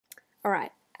All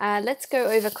right, let's go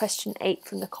over question 8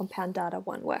 from the Compound Data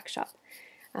 1 workshop.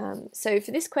 So for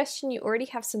this question, you already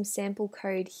have some sample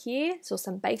code here, so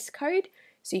some base code,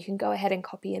 so you can go ahead and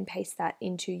copy and paste that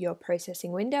into your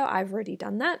processing window. I've already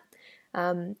done that.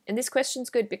 And this question's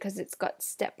good because it's got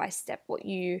step by step what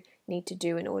you need to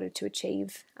do in order to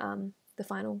achieve the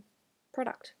final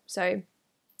product. So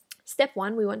step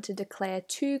 1, we want to declare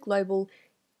two global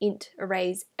int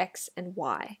arrays x and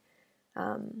y.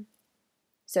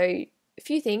 So a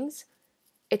few things.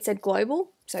 It said global,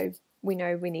 so we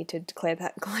know we need to declare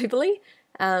that globally.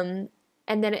 And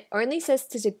then it only says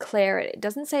to declare it. It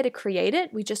doesn't say to create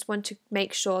it. We just want to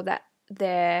make sure that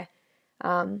their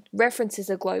references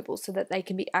are global so that they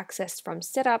can be accessed from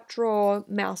setup, draw,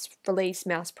 mouse release,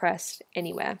 mouse press,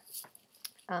 anywhere.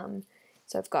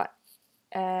 So I've got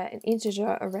an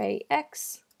integer array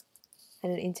x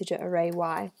and an integer array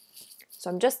y. So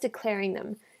I'm just declaring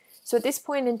them. So at this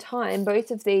point in time,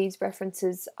 both of these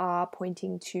references are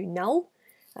pointing to null.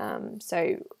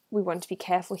 So we want to be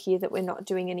careful here that we're not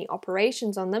doing any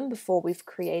operations on them before we've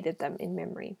created them in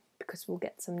memory, because we'll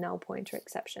get some null pointer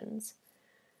exceptions.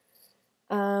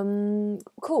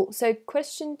 Cool. So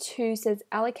question 2 says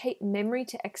allocate memory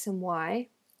to x and y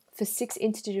for 6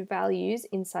 integer values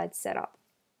inside setup.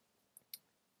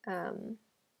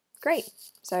 Great.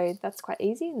 So that's quite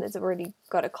easy, and there's already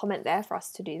got a comment there for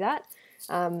us to do that.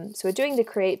 So we're doing the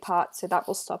create part, so that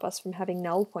will stop us from having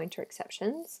null pointer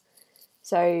exceptions.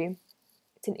 So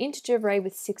it's an integer array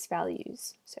with 6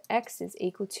 values. So x is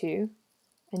equal to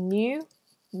a new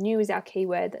is our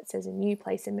keyword that says a new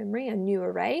place in memory, a new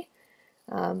array,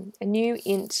 a new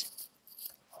int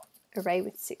array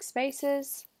with 6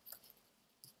 spaces,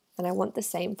 and I want the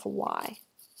same for y.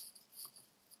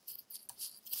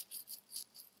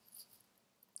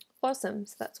 Awesome,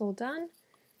 so that's all done.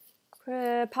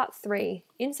 Part 3,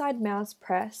 inside mouse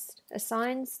pressed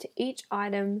assigns to each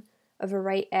item of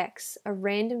array x a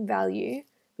random value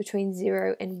between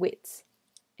 0 and width,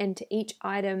 and to each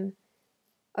item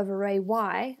of array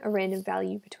y a random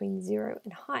value between 0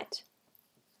 and height.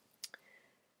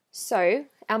 So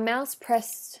our mouse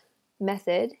pressed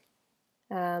method,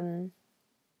 oh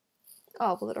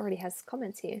well, it already has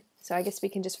comments here, so I guess we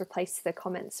can just replace the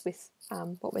comments with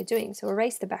what we're doing. So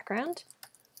erase the background.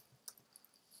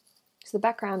 So the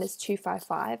background is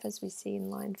 255 as we see in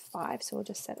line 5, so we'll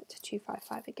just set it to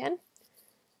 255 again.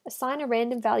 Assign a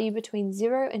random value between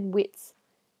 0 and width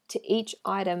to each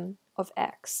item of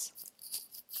x.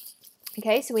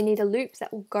 Okay, so we need a loop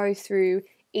that will go through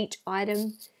each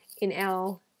item in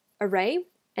our array,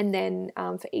 and then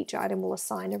for each item we'll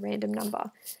assign a random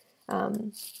number.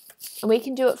 And we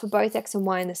can do it for both x and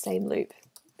y in the same loop.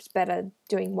 It's better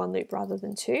doing one loop rather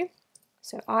than two.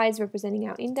 So I is representing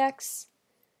our index.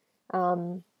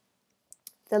 The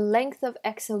length of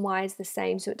x and y is the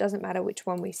same, so it doesn't matter which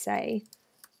one we say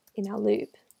in our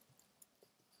loop.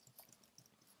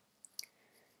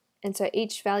 And so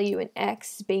each value in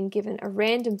x is being given a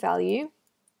random value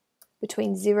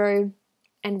between 0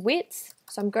 and width.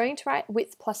 So I'm going to write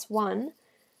width plus 1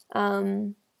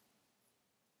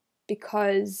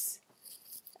 because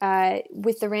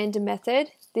with the random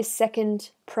method, this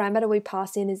second parameter we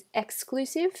pass in is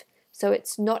exclusive, so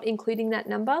it's not including that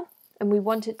number, and we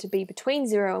want it to be between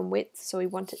 0 and width, so we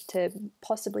want it to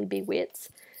possibly be width.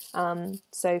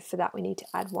 So for that we need to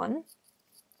add 1.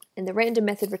 And the random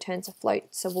method returns a float,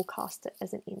 so we'll cast it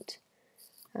as an int.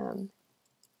 And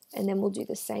then we'll do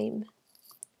the same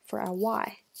for our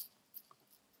y.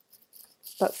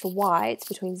 But for y, it's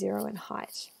between 0 and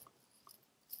height.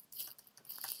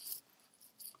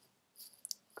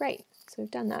 Great, so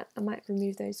we've done that. I might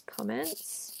remove those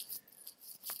comments.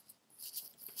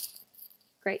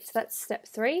 Great, so that's step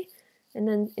 3. And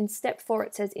then in step 4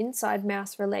 it says inside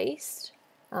mouse released,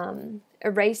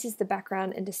 erases the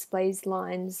background and displays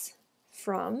lines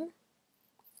from,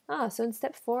 so in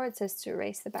step 4 it says to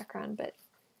erase the background, but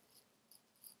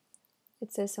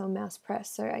it says so on mouse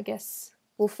press, so I guess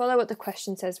we'll follow what the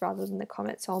question says rather than the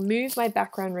comment. So I'll move my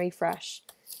background refresh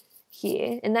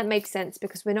here, and that makes sense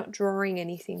because we're not drawing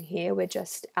anything here, we're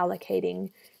just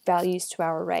allocating values to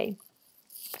our array.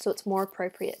 So it's more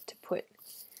appropriate to put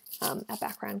our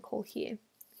background call here.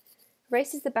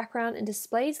 Erases the background and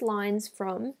displays lines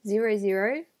from 0,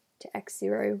 0 to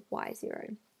x0,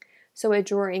 y0. So we're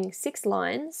drawing 6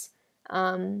 lines.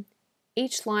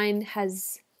 Each line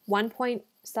has one point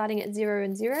starting at 0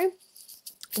 and 0,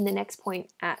 and the next point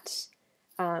at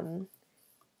the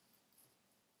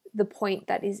point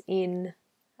that is in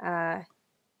our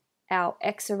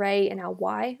x array and our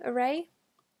y array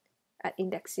at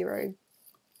index 0,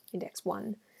 index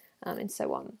 1, and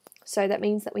so on. So that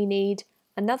means that we need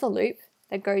another loop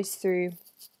that goes through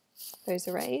those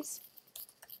arrays.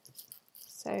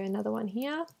 So another one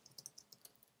here.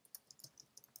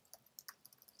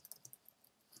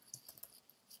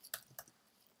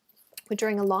 We're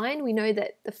drawing a line. We know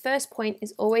that the first point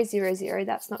is always 0, 0.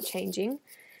 That's not changing.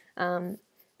 And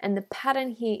the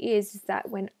pattern here is that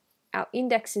when our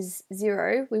index is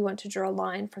 0, we want to draw a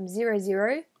line from 0,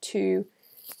 0 to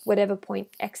whatever point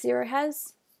x0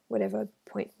 has, whatever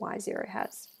point y0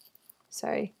 has.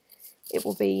 So it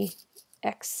will be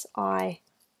xi,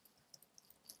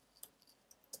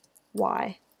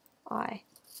 yi.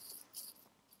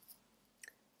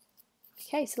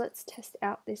 Okay, so let's test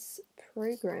out this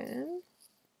program.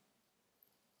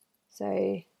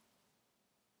 So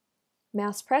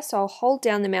mouse press, so I'll hold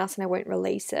down the mouse and I won't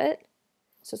release it.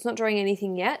 So it's not drawing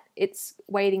anything yet, it's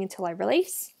waiting until I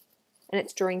release, and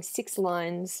it's drawing 6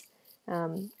 lines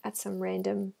at some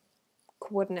random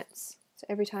coordinates. So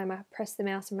every time I press the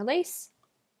mouse and release,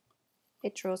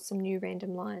 it draws some new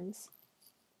random lines.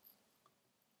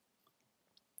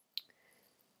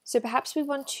 So perhaps we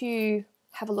want to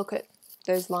have a look at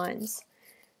those lines.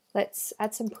 Let's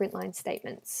add some print line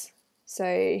statements.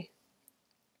 So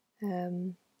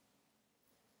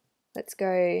let's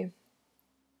go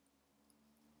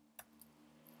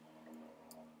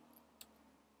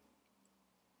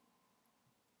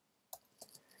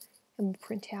and we'll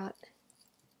print out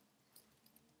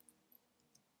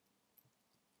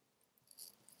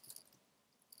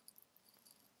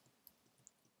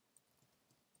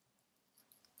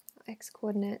x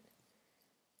coordinate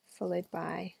followed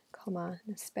by comma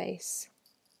and a space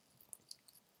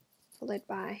followed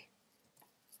by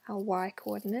our y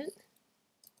coordinate,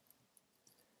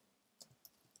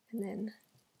 and then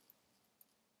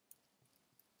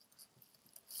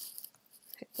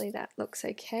hopefully that looks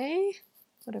okay.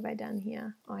 What have I done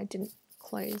here? Oh, I didn't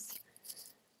close.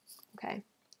 Okay,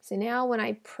 so now when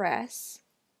I press,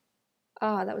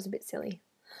 that was a bit silly.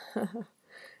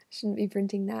 Shouldn't be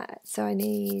printing that. So I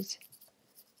need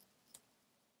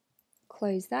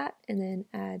close that and then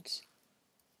add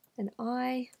an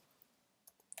I.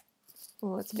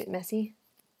 Oh, it's a bit messy.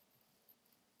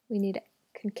 We need to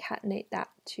concatenate that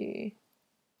to,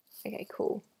 okay,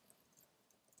 cool.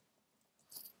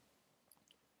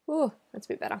 Oh, that's a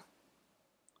bit better.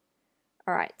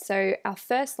 All right, so our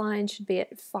first line should be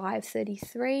at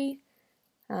 533.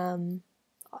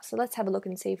 So let's have a look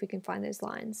and see if we can find those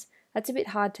lines. That's a bit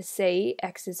hard to see.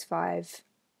 X is 5,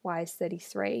 Y is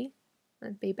 33.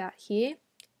 That'd be about here.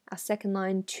 Our second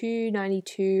line,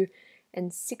 292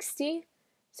 and 60.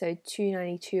 So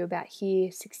 292 about here,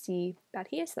 60 about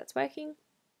here, so that's working.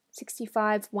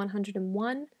 65,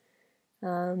 101.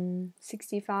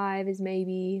 65 is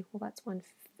maybe, well, that's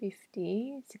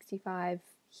 150. 65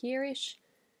 here-ish.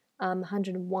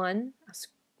 101, our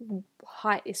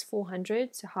height is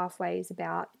 400, so halfway is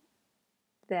about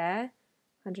there.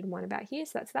 101 about here,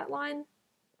 so that's that line.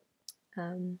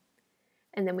 And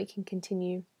then we can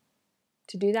continue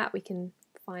to do that. We can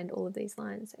find all of these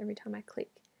lines. Every time I click,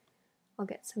 I'll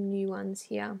get some new ones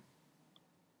here.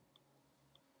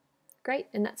 Great,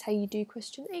 and that's how you do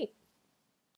question 8.